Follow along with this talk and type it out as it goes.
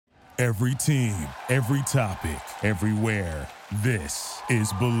Every team, every topic, everywhere. This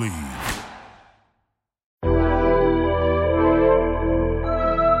is Believe.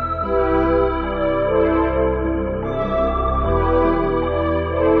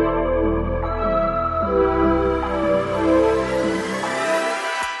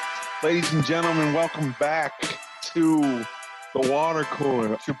 Ladies and gentlemen, welcome back to the water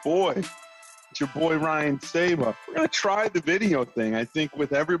cooler. It's your boy Ryan Saba. We're going to try the video thing. I think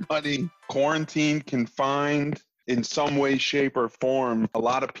with everybody quarantined, confined in some way, shape, or form, a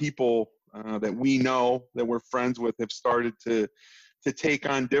lot of people that we know, that we're friends with, have started to take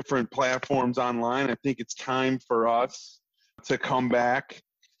on different platforms online. I think it's time for us to come back.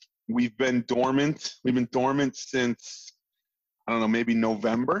 We've been dormant. We've been dormant since, I don't know, maybe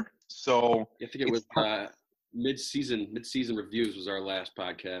November. So I think it was mid-season reviews was our last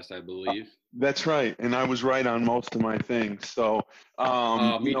podcast, I believe. That's right, and I was right on most of my things. So,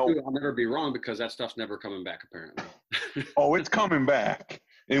 me too. I'll never be wrong because that stuff's never coming back, apparently. Oh, it's coming back,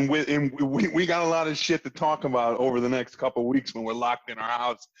 and we got a lot of shit to talk about over the next couple of weeks when we're locked in our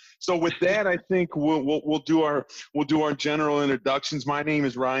house. So, with that, I think we'll do our general introductions. My name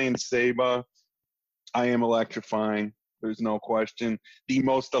is Ryan Saba. I am electrifying. There's no question. The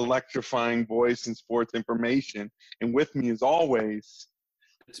most electrifying voice in sports information. And with me, as always,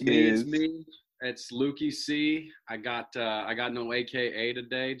 it's me. It's Lukey C. I got no AKA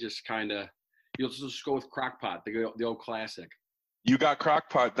today. Just kind of, you'll just go with Crockpot, the old classic. You got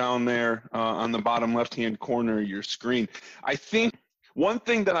Crockpot down there on the bottom left-hand corner of your screen. I think one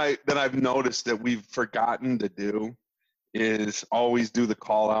thing that I've noticed that we've forgotten to do is always do the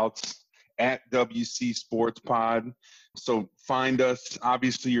call-outs at WC Sports Pod. So find us.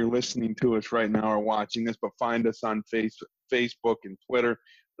 Obviously, you're listening to us right now or watching us, but find us on Facebook and Twitter. I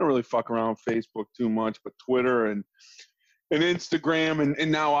don't really fuck around with Facebook too much, but Twitter and Instagram.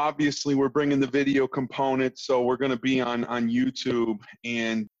 And now, obviously, we're bringing the video component, so we're going to be on YouTube.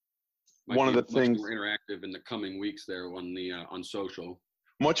 And one of the things more interactive in the coming weeks there on social.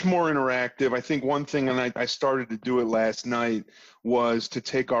 Much more interactive. I think one thing, and I started to do it last night, was to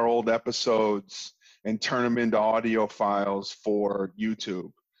take our old episodes and turn them into audio files for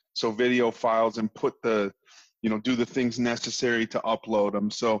YouTube. So video files and do the things necessary to upload them.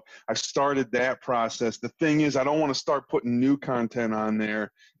 So I started that process. The thing is, I don't want to start putting new content on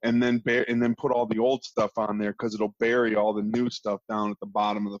there and then put all the old stuff on there, because it'll bury all the new stuff down at the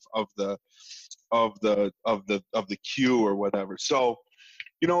bottom of the queue or whatever. So,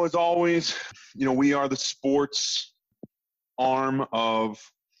 as always, we are the sports arm of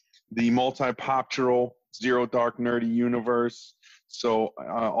the multi-poptural Zero Dark Nerdy universe. So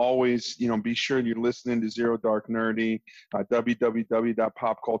always, be sure you're listening to Zero Dark Nerdy,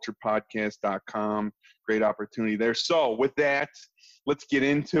 www.popculturepodcast.com. Great opportunity there. So with that, let's get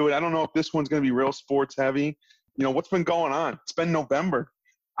into it. I don't know if this one's going to be real sports heavy. What's been going on? It's been November.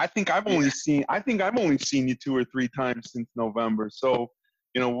 I think I've only seen you 2 or 3 times since November. So,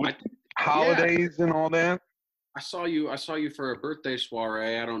 holidays and all that. I saw you for a birthday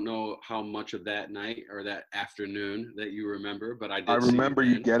soiree. I don't know how much of that night or that afternoon that you remember, but I did. I remember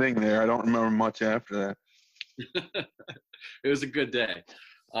you getting there. I don't remember much after that. It was a good day.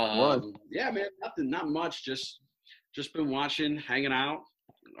 Yeah, man, not much. Just been watching, hanging out,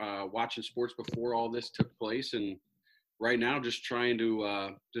 watching sports before all this took place, and right now just trying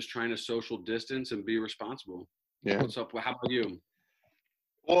to social distance and be responsible. Yeah. What's up? How about you?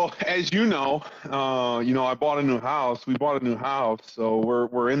 Well, as you know, I bought a new house. We bought a new house, so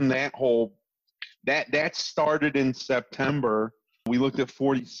we're in that whole that started in September. We looked at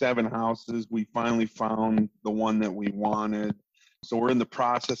 47 houses. We finally found the one that we wanted. So we're in the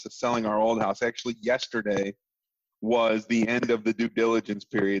process of selling our old house. Actually, yesterday was the end of the due diligence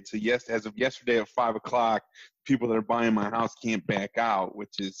period. So yes, as of yesterday at 5:00, people that are buying my house can't back out,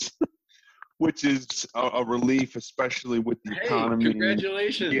 which is a relief, especially with the economy.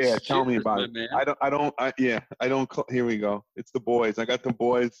 Congratulations. Yeah, tell me about it. Man. Here we go. It's the boys. I got the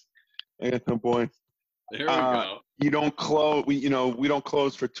boys. There we go. You don't close. We don't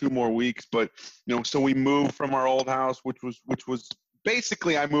close for 2 more weeks, but so we moved from our old house, which was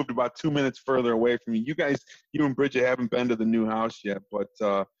basically, I moved about 2 minutes further away from you. You and Bridget haven't been to the new house yet, but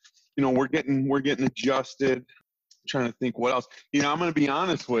we're getting adjusted. Trying to think what else. I'm going to be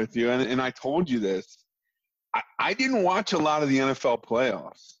honest with you, and I told you this. I didn't watch a lot of the NFL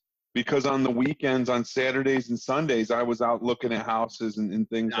playoffs because on the weekends, on Saturdays and Sundays, I was out looking at houses and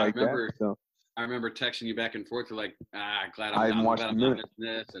things like that. So I remember texting you back and forth. You're like, glad I'm not missing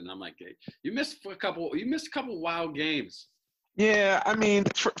this, and I'm like, hey, you missed a couple wild games. Yeah, I mean,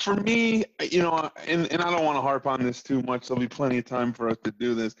 for me, and I don't want to harp on this too much. There'll be plenty of time for us to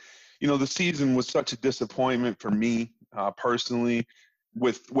do this. the season was such a disappointment for me personally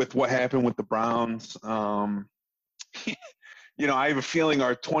with what happened with the Browns. I have a feeling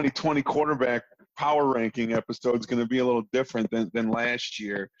our 2020 quarterback power ranking episode is going to be a little different than last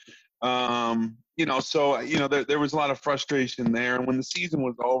year. There was a lot of frustration there, and when the season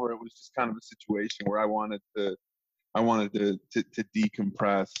was over, it was just kind of a situation where I wanted to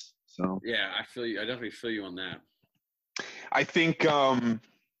decompress. So yeah, I feel you. I definitely feel you on that. I think one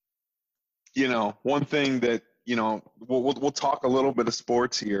thing that we'll talk a little bit of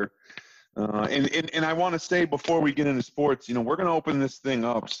sports here. And I want to say before we get into sports, we're going to open this thing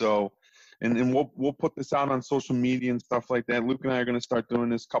up. So, and we'll put this out on social media and stuff like that. Luke and I are going to start doing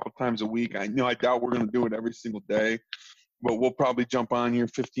this a couple times a week. I doubt we're going to do it every single day, but we'll probably jump on here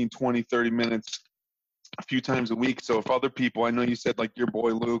 15, 20, 30 minutes a few times a week. So if other people, I know you said like your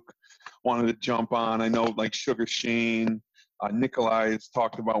boy Luke wanted to jump on. I know like Sugar Shane, Nikolai has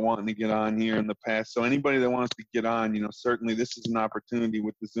talked about wanting to get on here in the past. So anybody that wants to get on, certainly this is an opportunity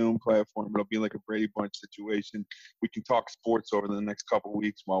with the Zoom platform. It'll be like a Brady Bunch situation. We can talk sports over the next couple of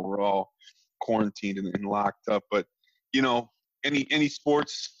weeks while we're all quarantined and locked up. But, any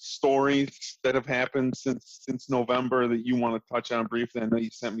sports stories that have happened since November that you want to touch on briefly? I know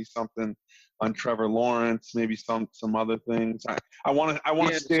you sent me something on Trevor Lawrence, maybe some other things. I want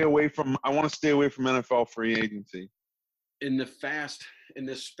to stay away from NFL free agency. In this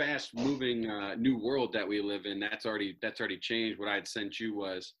fast moving new world that we live in, that's already changed. What I had sent you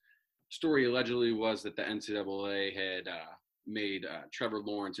was story allegedly was that the NCAA had made Trevor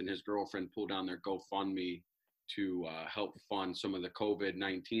Lawrence and his girlfriend pull down their GoFundMe to help fund some of the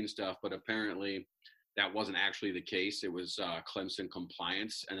COVID-19 stuff, but apparently that wasn't actually the case. It was Clemson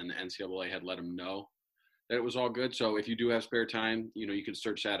compliance, and then the NCAA had let them know that it was all good. So if you do have spare time, you can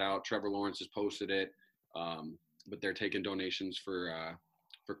search that out. Trevor Lawrence has posted it. But they're taking donations for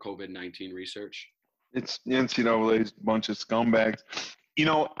COVID-19 research. It's the NCAA's bunch of scumbags.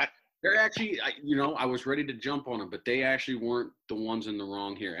 They're actually, I was ready to jump on them, but they actually weren't the ones in the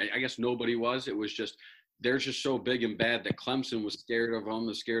wrong here. I guess nobody was. It was just they're just so big and bad that Clemson was scared of them.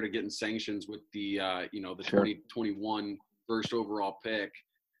 Was scared of getting sanctions with the the 2021 first overall pick,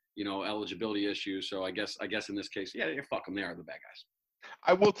 eligibility issues. So I guess in this case, yeah, fuck them. They are the bad guys.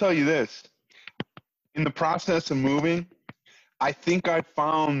 I will tell you this. In the process of moving, I think I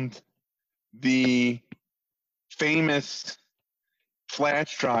found the famous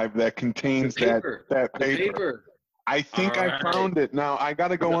flash drive that contains that paper. I think I found it. Now I got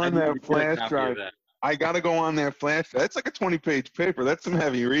to go on that flash drive. I got to go on that flash drive. That's like a 20-page paper. That's some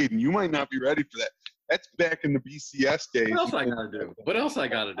heavy reading. You might not be ready for that. That's back in the BCS days. What else I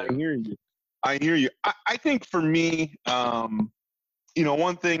got to do? I hear you. I think for me,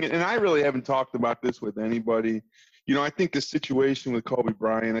 one thing, and I really haven't talked about this with anybody, I think the situation with Kobe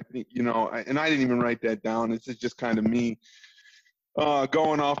Bryant, I think, and I didn't even write that down. This is just kind of me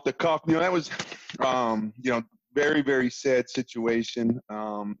going off the cuff. That was, very, very sad situation.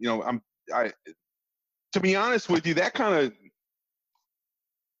 To be honest with you, that kind of,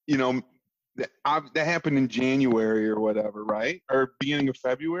 that happened in January or whatever, right? Or beginning of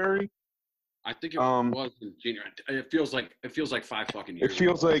February. I think it was in January. It feels like 5 fucking years. It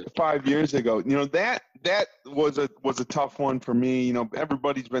feels like 5 years ago. That was a tough one for me.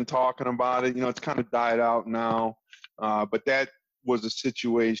 Everybody's been talking about it. It's kind of died out now. But that was a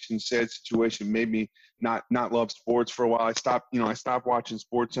sad situation. Made me not love sports for a while. I stopped watching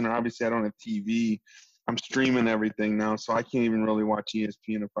SportsCenter. Obviously, I don't have TV. I'm streaming everything now, so I can't even really watch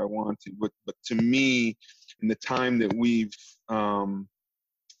ESPN if I want to. But to me, in the time that we've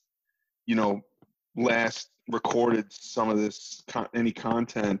last recorded some of this any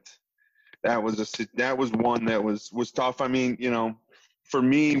content, that was one that was tough. I mean, for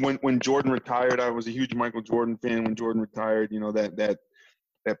me, when Jordan retired, I was a huge Michael Jordan fan. When Jordan retired, that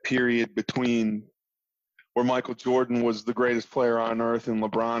period between where Michael Jordan was the greatest player on earth and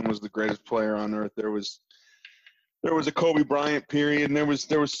LeBron was the greatest player on earth, there was a Kobe Bryant period, and there was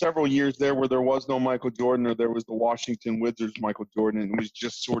several years there where there was no Michael Jordan, or there was the Washington Wizards Michael Jordan, and it was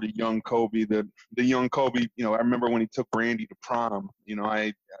just sort of young Kobe. The young Kobe, I remember when he took Brandy to prom.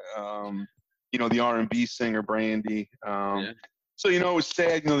 The R&B singer Brandy. So it was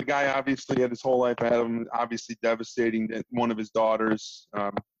sad. The guy obviously had his whole life ahead of him. Obviously devastating that one of his daughters,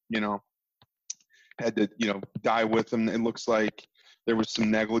 had to die with him. It looks like there was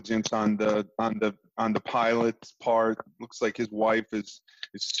some negligence on the pilot's part. Looks like his wife is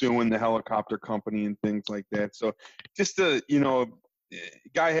suing the helicopter company and things like that. So just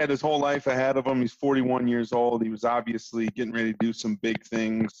guy had his whole life ahead of him. He's 41 years old. He was obviously getting ready to do some big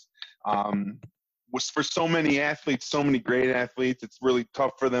things. was for so many athletes, so many great athletes. It's really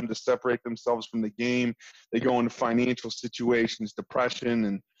tough for them to separate themselves from the game. They go into financial situations, depression,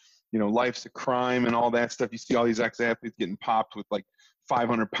 and life's a crime and all that stuff. You see all these ex-athletes getting popped with like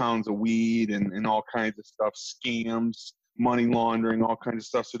 500 pounds of weed and all kinds of stuff, scams, money laundering, all kinds of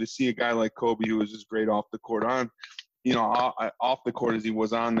stuff. So to see a guy like Kobe, who was just great off the court, off the court as he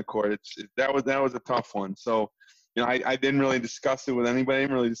was on the court, that was a tough one. So, I didn't really discuss it with anybody. I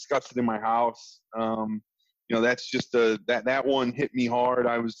didn't really discuss it in my house. That's just that one hit me hard.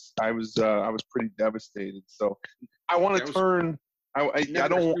 I was pretty devastated. So I want to turn. I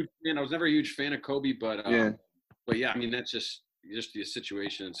was never a huge fan of Kobe, but yeah, I mean that's just the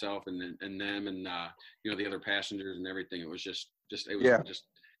situation itself, and them, and the other passengers and everything. It was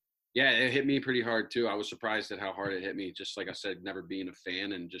it hit me pretty hard too. I was surprised at how hard it hit me. Just like I said, never being a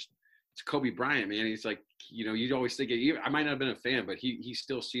fan, and just it's Kobe Bryant, man. He's like, you'd always think I might not have been a fan, but he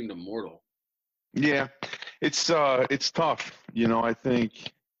still seemed immortal. Yeah, it's tough. I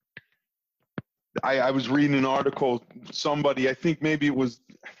think I was reading an article. Somebody, I think maybe it was,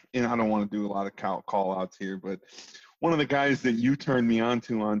 and I don't want to do a lot of call outs here, but one of the guys that you turned me on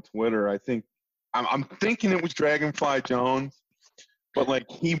to on Twitter, I think I'm thinking it was Dragonfly Jones, but like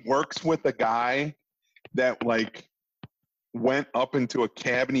he works with a guy that like went up into a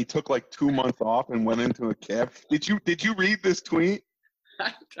cab, and he took like 2 months off and went into a cab. Did you read this tweet?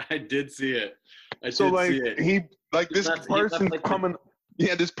 I did see it. This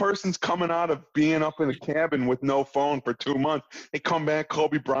person's coming out of being up in a cabin with no phone for 2 months. They come back,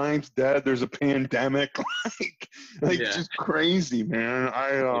 Kobe Bryant's dead. There's a pandemic. It's just crazy, man.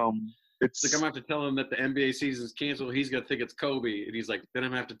 It's like I'm gonna have to tell him that the NBA season's canceled. He's gonna think it's Kobe, and he's like, then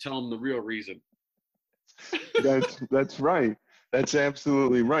I'm gonna have to tell him the real reason. That's right. That's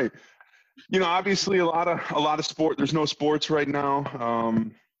absolutely right. Obviously a lot of sport. There's no sports right now.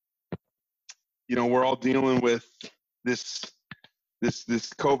 We're all dealing with this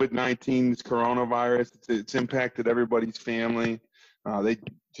COVID-19, this coronavirus. It's impacted everybody's family.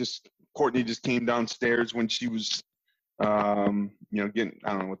 Courtney just came downstairs when she was, getting,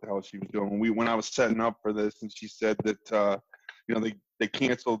 I don't know what the hell she was doing when I was setting up for this, and she said that, they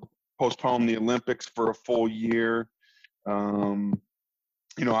postponed the Olympics for a full year.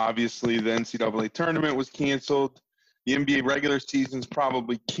 Obviously the NCAA tournament was canceled. The NBA regular season's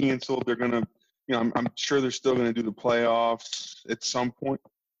probably canceled. They're going to, I'm sure they're still going to do the playoffs at some point.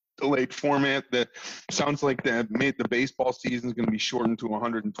 Delayed format that sounds like that made the baseball season is going to be shortened to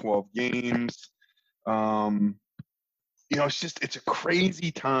 112 games. It's a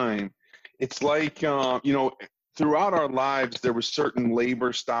crazy time. It's like, throughout our lives, there were certain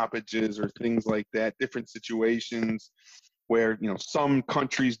labor stoppages or things like that, different situations where, some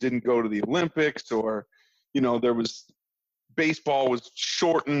countries didn't go to the Olympics, or, there was baseball was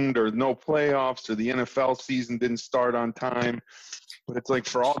shortened, or no playoffs, or the NFL season didn't start on time. But it's like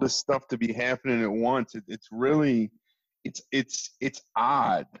for all this stuff to be happening at once, it's really, it's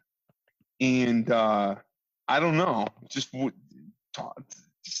odd. And I don't know, just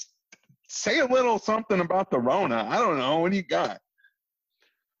say a little something about the Rona. I don't know. What do you got?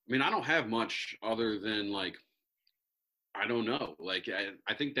 I mean, I don't have much other than like, I don't know. Like,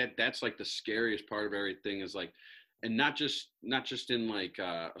 I think that's like the scariest part of everything is like, and not just in like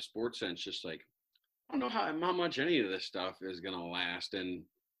a sports sense, just like, I don't know how much any of this stuff is going to last. And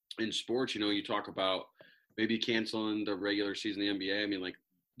in sports, you talk about maybe canceling the regular season of the NBA. I mean, like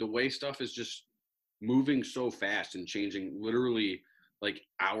the way stuff is just moving so fast and changing literally like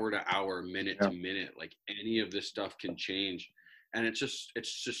hour to hour, minute to minute, like any of this stuff can change. And it's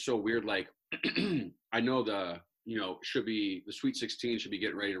just so weird. Like I know the Sweet 16 should be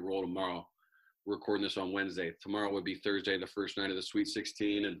getting ready to roll tomorrow. We're recording this on Wednesday. Tomorrow would be Thursday, the first night of the Sweet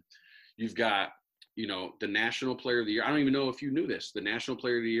 16. And you've got, the National Player of the Year. I don't even know if you knew this. The National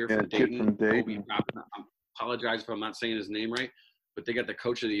Player of the Year from Dayton. Kobe, I apologize if I'm not saying his name right, but they got the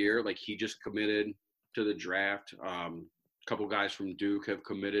Coach of the Year. Like he just committed to the draft. A couple guys from Duke have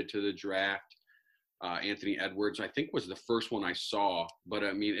committed to the draft. Anthony Edwards, I think, was the first one I saw. But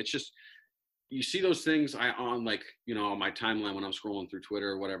I mean, it's just, you see those things on like, on my timeline when I'm scrolling through Twitter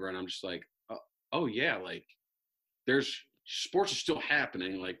or whatever, and I'm just like, oh yeah, like there's sports is still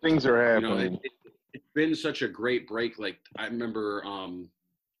happening. Like things are happening. It's been such a great break. Like I remember,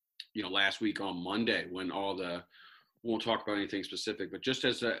 last week on Monday when won't talk about anything specific, but just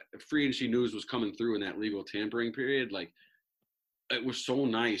as free agency news was coming through in that legal tampering period, like it was so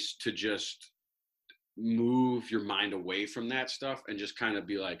nice to just move your mind away from that stuff and just kind of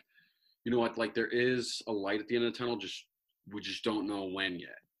be like, you know what, like there is a light at the end of the tunnel. We just don't know when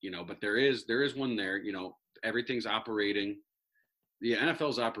yet, but there is one there, everything's operating. the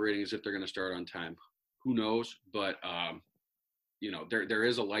NFL's operating as if they're going to start on time. Who knows? But there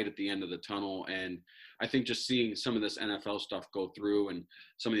is a light at the end of the tunnel, and I think just seeing some of this NFL stuff go through and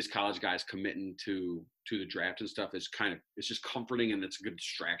some of these college guys committing to the draft and stuff is it's just comforting, and it's a good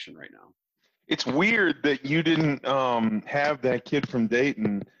distraction right now. It's weird that you didn't have that kid from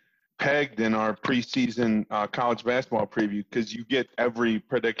Dayton pegged in our preseason college basketball preview, because you get every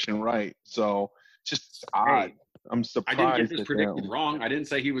prediction right. So just odd. Hey, I'm surprised. I didn't get his prediction wrong. I didn't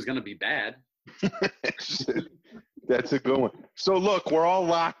say he was going to be bad. That's a good one. So look, we're all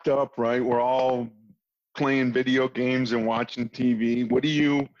locked up, right? We're all playing video games and watching TV.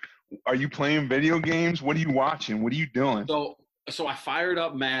 Are you playing video games? What are you watching? What are you doing? So I fired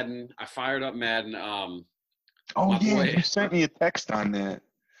up Madden. You sent me a text on that.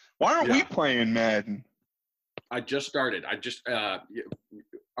 Why aren't we playing Madden? I just started.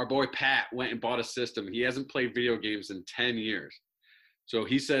 Our boy Pat went and bought a system. He hasn't played video games in 10 years. So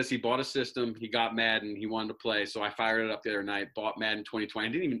he says he bought a system. He got Madden. He wanted to play. So I fired it up the other night, bought Madden 2020.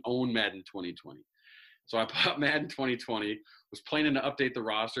 I didn't even own Madden 2020. So I bought Madden 2020, was planning to update the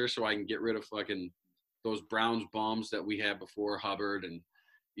roster so I can get rid of fucking those Browns bums that we had before Hubbard, and,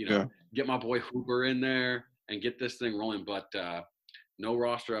 get my boy Hooper in there and get this thing rolling. But no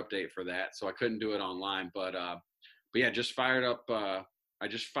roster update for that. So I couldn't do it online. But yeah, just fired up. I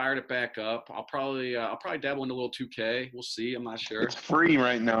just fired it back up. I'll probably dabble into a little 2K. We'll see. I'm not sure. It's free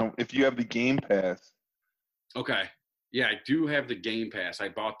right now if you have the Game Pass. Okay. Yeah, I do have the Game Pass. I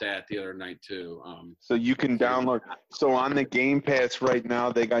bought that the other night too. So you can download. So on the Game Pass right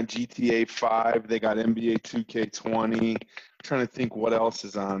now, they got GTA 5. They got NBA 2K20. I'm trying to think what else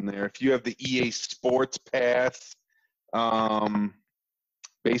is on there. If you have the EA Sports Pass,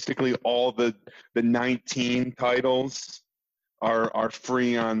 basically all the 19 titles are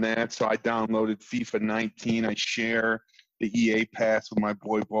free on that. So I downloaded FIFA 19. I share the EA Pass with my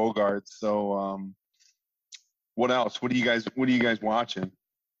boy Bogart. So what else? What are you guys watching?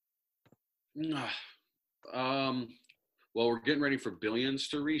 Well, we're getting ready for Billions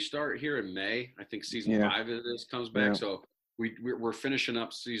to restart here in May. I think season 5 of this comes back. Yeah. So we're finishing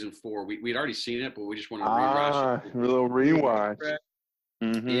up season 4. We'd already seen it, but we just wanted to rewatch it. A little rewatch.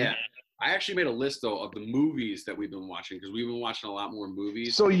 Mm-hmm. Yeah. I actually made a list, though, of the movies that we've been watching, because we've been watching a lot more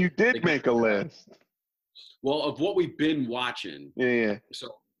movies. So you did make a list. Well, of what we've been watching. Yeah.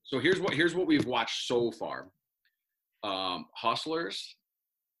 So here's what we've watched so far. Hustlers,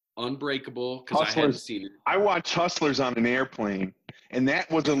 Unbreakable, because I hadn't seen it. I watched Hustlers on an airplane, and that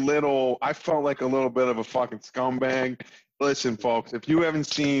was I felt like a little bit of a fucking scumbag. Listen, folks, if you haven't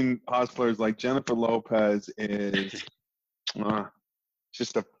seen Hustlers, like, Jennifer Lopez is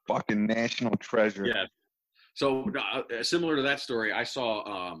just a fucking national treasure. Yeah. So similar to that story, I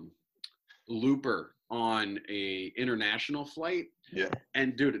saw Looper on a international flight. Yeah.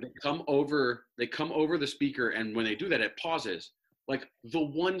 And dude, they come over the speaker, and when they do that, it pauses. Like, the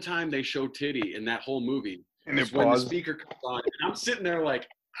one time they show titty in that whole movie is when the speaker comes on, and I'm sitting there like,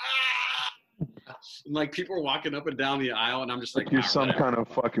 and like people are walking up and down the aisle, and I'm just like you're some kind of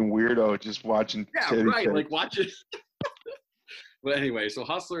fucking weirdo just watching. Yeah, right. Titty. Like, watch it. But anyway, so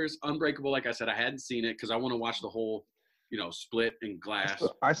Hustlers, Unbreakable, like I said, I hadn't seen it because I want to watch the whole, Split and Glass.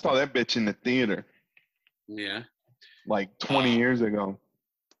 I saw that bitch in the theater. Yeah. Like 20 years ago.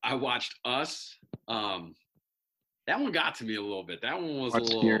 I watched Us. That one got to me a little bit. That one was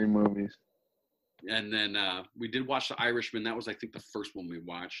scary movies. And then we did watch The Irishman. That was, I think, the first one we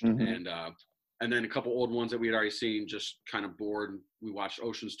watched. Mm-hmm. And then a couple old ones that we had already seen, just kind of bored. We watched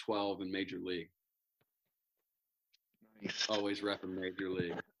Ocean's 12 and Major League. Nice. Always repping Major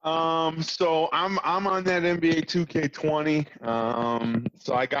League. So I'm on that NBA 2K20.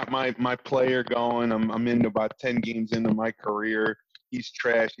 So I got my player going. I'm into about 10 games into my career. He's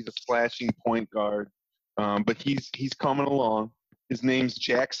trash. He's a slashing point guard. But he's coming along. His name's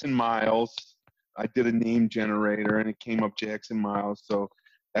Jackson Miles. I did a name generator and it came up Jackson Miles. So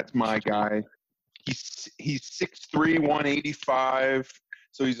that's my guy. He's 6'3", 185.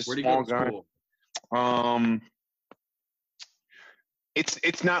 So he's a small guy. School?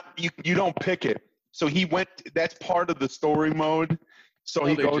 It's not you don't pick it. So that's part of the story mode. So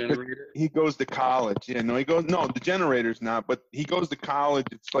he goes to college. Yeah, the generator's not, but he goes to college.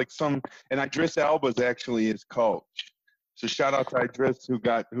 It's like and Idris Elba's actually his coach. So shout out to Idris who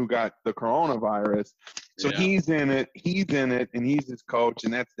got the coronavirus. So he's in it, and he's his coach,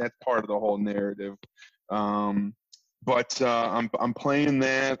 and that's part of the whole narrative. But I'm playing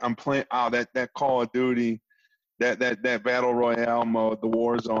that. I'm playing that Call of Duty. That battle royale mode, the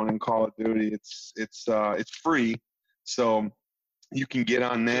Warzone in Call of Duty, it's free, so you can get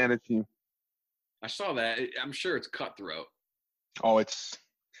on that if you. I saw that. I'm sure it's cutthroat. Oh, it's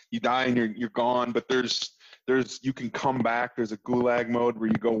you die and you're gone. But there's you can come back. There's a gulag mode where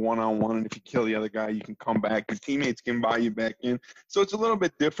you go 1-on-1, and if you kill the other guy, you can come back. Your teammates can buy you back in. So it's a little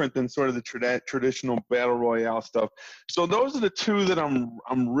bit different than sort of the traditional battle royale stuff. So those are the two that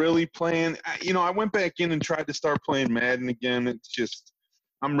I'm really playing. I went back in and tried to start playing Madden again. It's just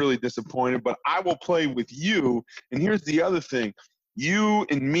I'm really disappointed. But I will play with you. And here's the other thing. You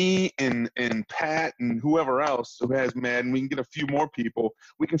and me and Pat and whoever else who has Madden, we can get a few more people.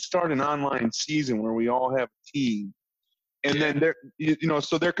 We can start an online season where we all have a team, and then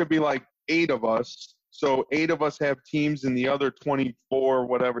so there could be like 8 of us. So 8 of us have teams, and the other 24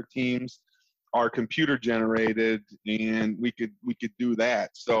 whatever teams are computer generated, and we could do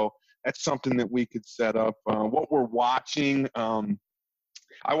that. So that's something that we could set up. What we're watching,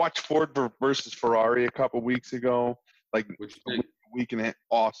 I watched Ford versus Ferrari a couple weeks ago. Like week and a half.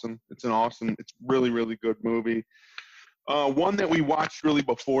 Awesome. It's really, really good movie. One that we watched really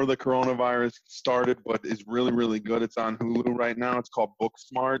before the coronavirus started, but is really, really good. It's on Hulu right now. It's called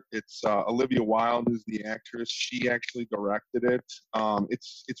Booksmart. It's Olivia Wilde, who's the actress. She actually directed it.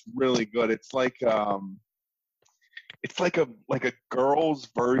 It's really good. It's like a girl's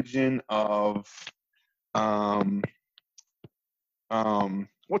version of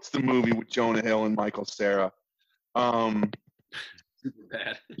what's the movie with Jonah Hill and Michael Cera?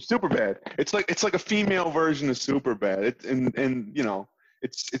 Superbad. It's like a female version of Superbad.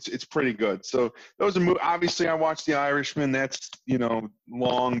 It's pretty good. So those are obviously I watched The Irishman. That's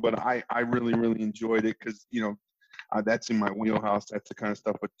long, but I really, really enjoyed it because that's in my wheelhouse. That's the kind of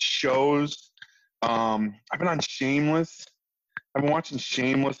stuff. But shows, I've been on Shameless. I've been watching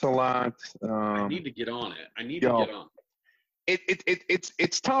Shameless a lot. I need to get on it. I need to get on.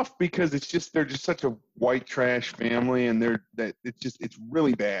 It's tough because they're just such a white trash family, and it's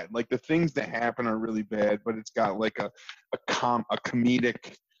really bad. Like the things that happen are really bad, but it's got like a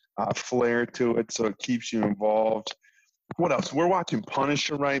comedic flair to it, so it keeps you involved. What else? We're watching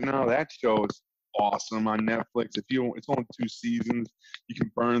Punisher right now. That show is awesome on Netflix. It's only 2 seasons. You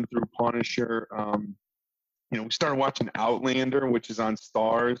can burn through Punisher. We started watching Outlander, which is on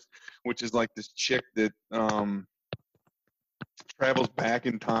Stars, which is like this chick that travels back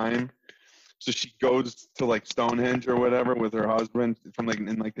in time. So she goes to like Stonehenge or whatever with her husband from like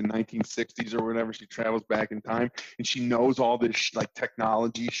in like the 1960s or whatever. She travels back in time and she knows all this like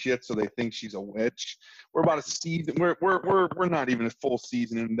technology shit. So they think she's a witch. We're about a season. We're not even a full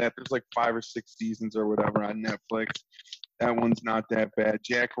season in that. There's like 5 or 6 seasons or whatever on Netflix. That one's not that bad.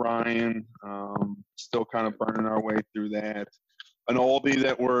 Jack Ryan, still kind of burning our way through that. An oldie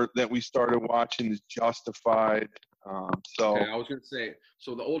that we started watching is Justified. Okay, I was gonna say,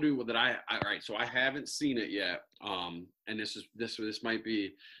 so the older that all right, so I haven't seen it yet. And this might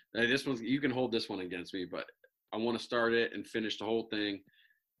be this one. You can hold this one against me, but I want to start it and finish the whole thing.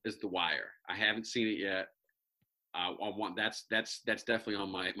 Is The Wire? I haven't seen it yet. I want that's definitely on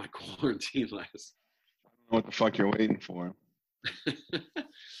my quarantine list. I don't know what the fuck you're waiting for.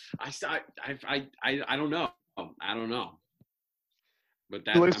 I don't know. I don't know. But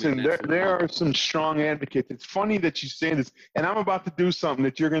listen, there are some strong advocates. It's funny that you say this, and I'm about to do something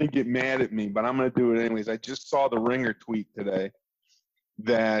that you're going to get mad at me, but I'm going to do it anyways. I just saw the Ringer tweet today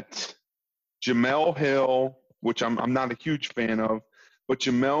that Jamel Hill, which I'm not a huge fan of, but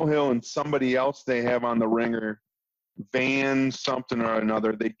Jamel Hill and somebody else they have on the Ringer, Van something or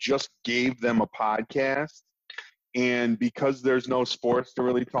another, they just gave them a podcast. And because there's no sports to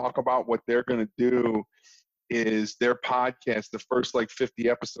really talk about, what they're going to do is their podcast, the first like 50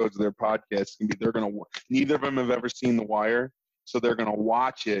 episodes of their podcast, neither of them have ever seen The Wire, so they're gonna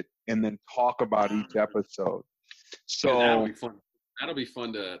watch it and then talk about each episode. So yeah, that'll be fun. That'll be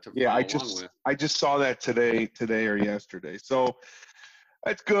fun to along with. I just saw that today or yesterday. So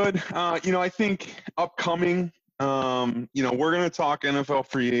that's good. I think upcoming, we're gonna talk NFL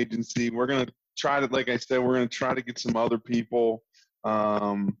free agency. We're gonna try to, like I said, we're gonna try to get some other people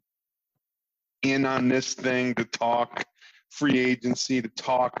in on this thing to talk free agency, to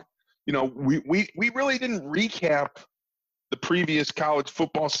talk, we really didn't recap the previous college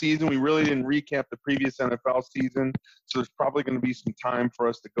football season. We really didn't recap the previous NFL season. So there's probably going to be some time for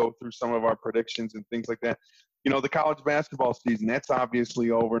us to go through some of our predictions and things like that. The college basketball season, that's obviously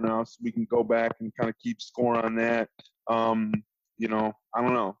over now, so we can go back and kind of keep score on that. I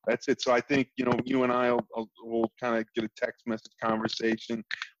don't know. That's it. So I think, you and I will kind of get a text message conversation.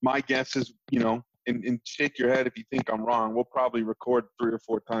 My guess is, and shake your head if you think I'm wrong, we'll probably record 3 or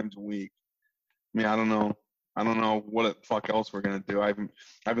 4 times a week. I mean, I don't know what the fuck else we're gonna do. I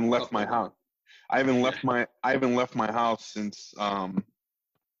haven't left my house. I haven't left my house since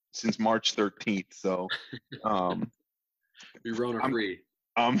March 13th. So, You're Rona free.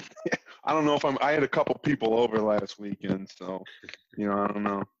 I don't know if I had a couple people over last weekend, so I don't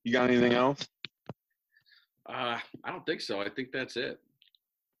know. You got anything else? I don't think so. I think that's it.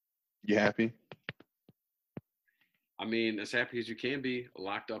 You happy? I mean, as happy as you can be,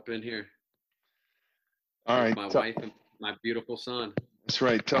 locked up in here. All right. My wife and my beautiful son. That's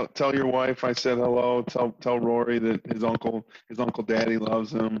right. Tell your wife I said hello. Tell Rory that his uncle Daddy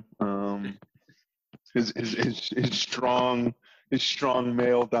loves him. His strong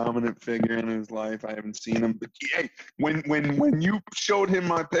male dominant figure in his life. I haven't seen him, but hey, when you showed him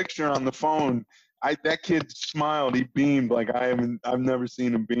my picture on the phone, that kid smiled. He beamed like I've never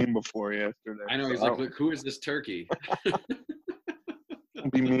seen him beam before yesterday. I know. He's like, look, who is this turkey?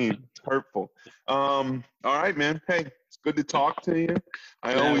 Don't be mean. It's hurtful. All right, man. Hey, it's good to talk to you.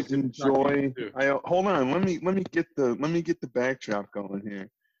 I always enjoy. Hold on. Let me get the backdrop going here.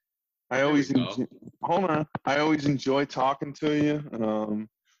 I always enjoy talking to you.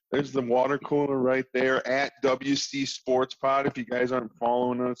 There's the water cooler right there at WC Sports Pod. If you guys aren't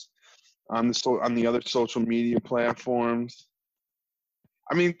following us on the other social media platforms,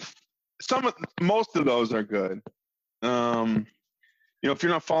 I mean, most of those are good. If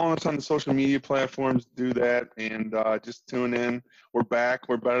you're not following us on the social media platforms, do that and just tune in. We're back.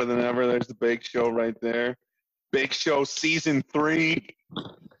 We're better than ever. There's the Bake Show right there. Bake Show Season 3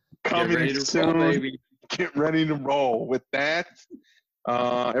 coming soon. Roll, baby. Get ready to roll. With that,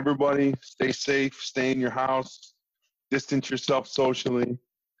 everybody stay safe. Stay in your house. Distance yourself socially.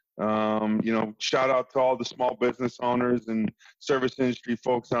 Shout out to all the small business owners and service industry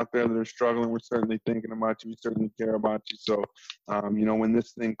folks out there that are struggling. We're certainly thinking about you. We certainly care about you. So, when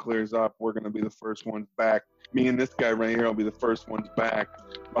this thing clears up, we're going to be the first ones back. Me and this guy right here will be the first ones back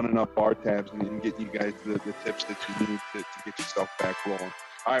running up bar tabs and getting you guys the tips that you need to get yourself back rolling.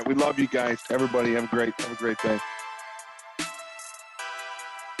 All right. We love you guys. Everybody have a great day.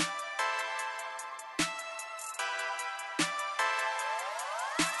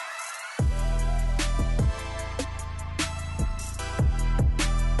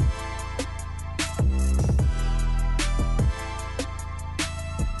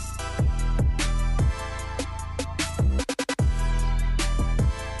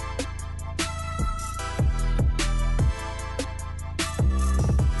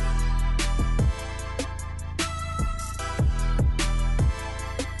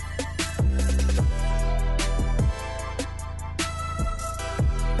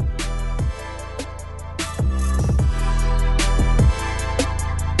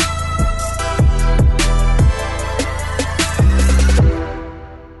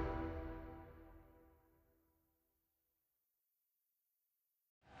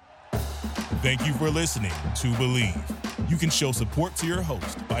 Thank you for listening to Believe. You can show support to your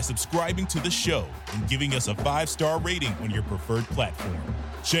host by subscribing to the show and giving us a 5-star rating on your preferred platform.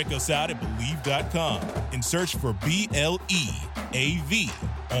 Check us out at Believe.com and search for BLEAV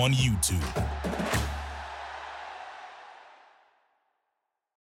on YouTube.